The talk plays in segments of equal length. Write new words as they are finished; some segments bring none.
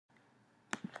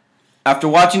After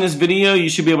watching this video, you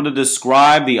should be able to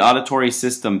describe the auditory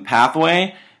system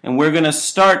pathway, and we're going to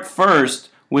start first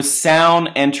with sound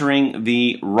entering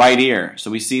the right ear. So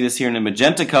we see this here in a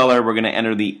magenta color. We're going to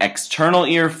enter the external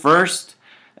ear first,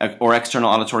 or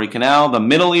external auditory canal, the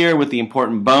middle ear with the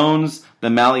important bones, the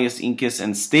malleus, incus,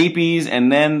 and stapes,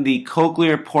 and then the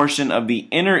cochlear portion of the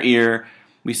inner ear.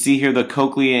 We see here the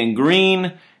cochlea in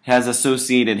green, has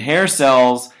associated hair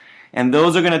cells, and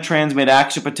those are going to transmit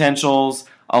action potentials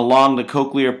along the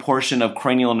cochlear portion of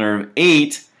cranial nerve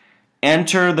 8,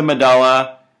 enter the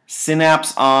medulla,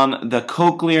 synapse on the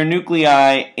cochlear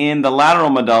nuclei in the lateral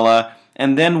medulla,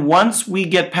 and then once we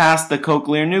get past the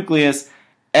cochlear nucleus,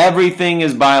 everything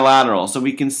is bilateral. So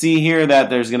we can see here that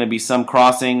there's going to be some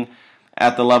crossing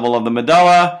at the level of the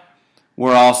medulla.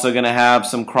 We're also going to have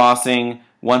some crossing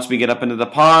once we get up into the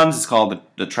pons. It's called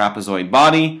the trapezoid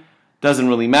body. Doesn't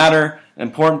really matter.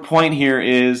 Important point here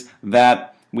is that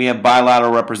we have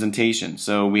bilateral representation.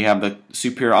 So we have the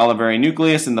superior olivary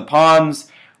nucleus in the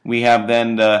pons. We have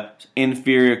then the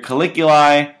inferior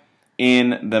colliculi in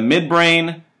the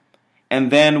midbrain.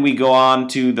 And then we go on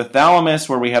to the thalamus,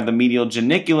 where we have the medial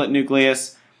geniculate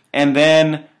nucleus. And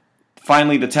then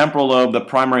finally the temporal lobe, the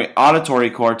primary auditory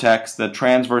cortex, the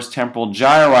transverse temporal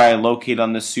gyri located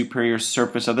on the superior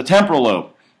surface of the temporal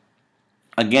lobe.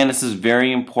 Again, this is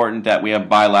very important that we have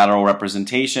bilateral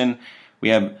representation. We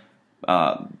have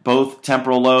both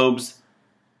temporal lobes.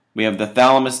 We have the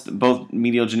thalamus, both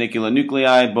medial geniculate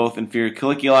nuclei, both inferior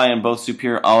colliculi, and both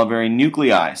superior olivary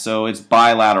nuclei. So it's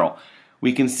bilateral.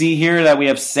 We can see here that we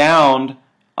have sound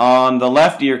on the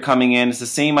left ear coming in. It's the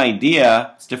same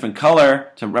idea. It's different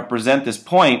color to represent this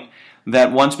point,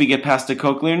 that once we get past the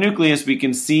cochlear nucleus, we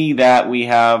can see that we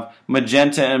have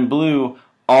magenta and blue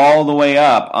all the way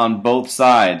up on both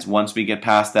sides once we get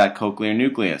past that cochlear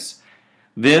nucleus.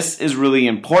 This is really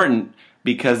important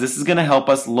because this is going to help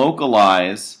us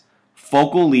localize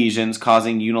focal lesions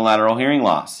causing unilateral hearing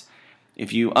loss.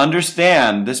 If you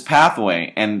understand this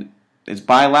pathway and it's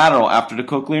bilateral after the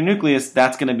cochlear nucleus,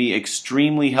 that's going to be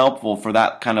extremely helpful for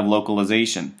that kind of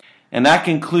localization. And that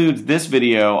concludes this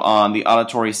video on the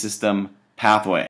auditory system pathway.